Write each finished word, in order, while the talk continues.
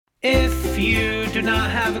If you do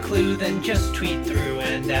not have a clue, then just tweet through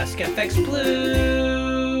and ask FX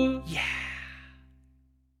Blue. Yeah.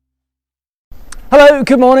 Hello,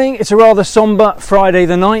 good morning. It's a rather sombre Friday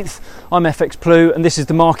the 9th. I'm FX Blue and this is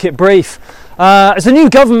the market brief. As the new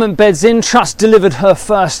government beds in, Truss delivered her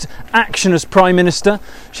first action as Prime Minister.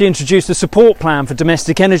 She introduced a support plan for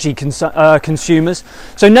domestic energy consumers,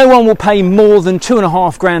 so no one will pay more than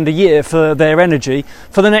 £2,500 a year for their energy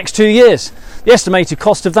for the next 2 years. The estimated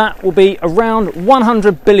cost of that will be around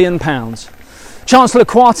 £100 billion. Chancellor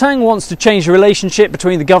Kwarteng wants to change the relationship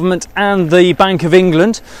between the government and the Bank of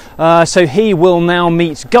England, so he will now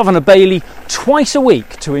meet Governor Bailey twice a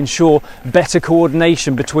week to ensure better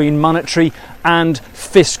coordination between monetary and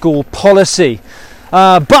fiscal policy.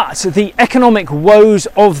 But the economic woes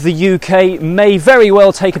of the UK may very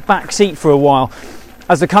well take a back seat for a while,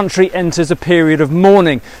 as the country enters a period of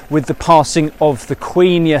mourning with the passing of the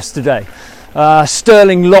Queen yesterday.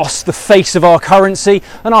 Sterling lost the face of our currency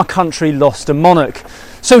and our country lost a monarch.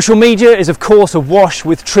 Social media is of course awash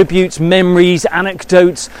with tributes, memories,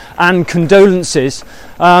 anecdotes and condolences.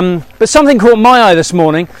 But something caught my eye this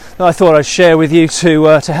morning that I thought I'd share with you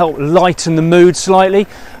to help lighten the mood slightly.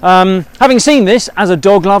 Having seen this, as a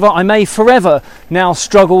dog lover, I may forever now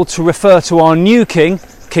struggle to refer to our new king,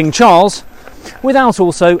 King Charles, without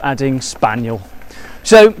also adding Spaniel.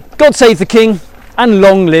 So, God save the King, and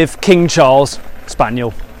long live King Charles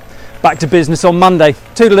Spaniel. Back to business on Monday.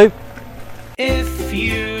 Toodaloo. If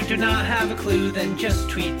you do not have a clue, then just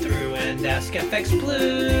tweet through and ask FX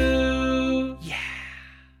Blue.